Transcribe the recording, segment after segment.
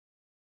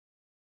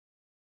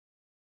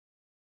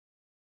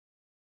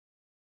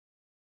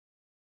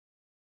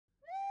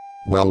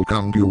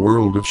Welcome to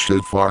world of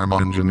Shiv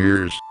Pharma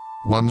engineers.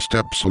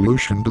 One-step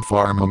solution to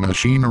pharma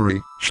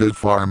machinery. Shiv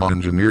Pharma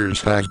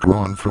engineers has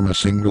grown from a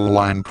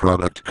single-line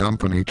product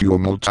company to a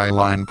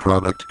multi-line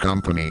product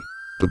company.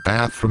 The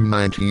path from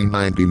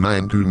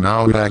 1999 to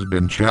now has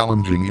been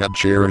challenging yet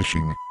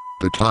cherishing.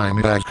 The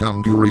time has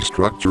come to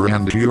restructure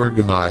and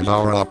reorganize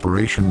our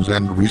operations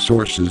and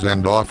resources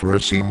and offer a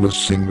seamless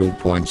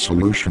single-point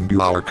solution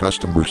to our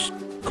customers.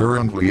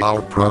 Currently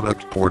our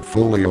product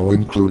portfolio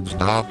includes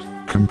DOT,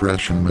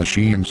 compression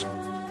machines,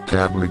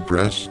 tablet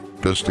press,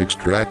 dust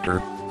extractor,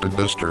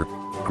 deduster,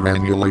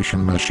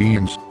 granulation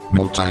machines,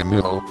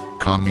 multi-mill,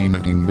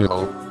 comminuting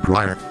mill,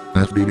 dryer,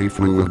 FBD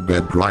fluid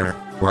bed dryer,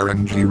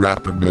 RNG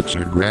rapid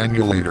mixer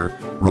granulator,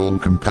 roll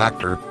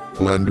compactor,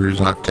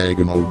 blenders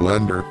octagonal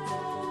blender,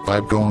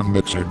 5-cone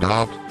mixer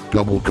DOT,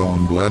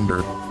 double-cone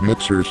blender,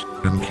 mixers,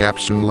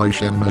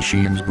 encapsulation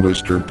machines,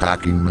 blister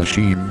packing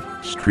machine,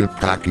 strip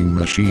packing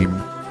machine,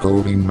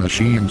 coating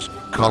machines,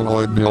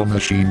 colloid mill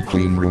machine,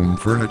 clean room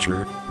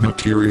furniture,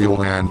 material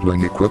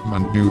handling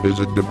equipment. Do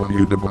visit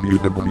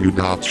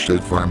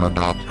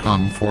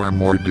www.shivpharma.com for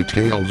more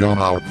details on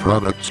our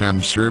products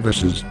and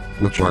services,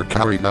 which are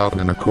carried out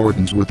in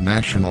accordance with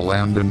national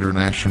and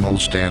international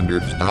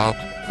standards.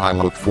 I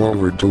look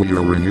forward to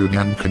your renewed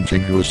and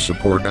continuous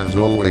support as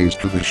always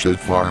to the Shiv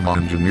Pharma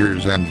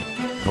engineers and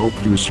hope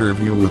to serve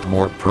you with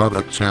more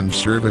products and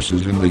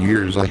services in the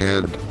years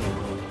ahead.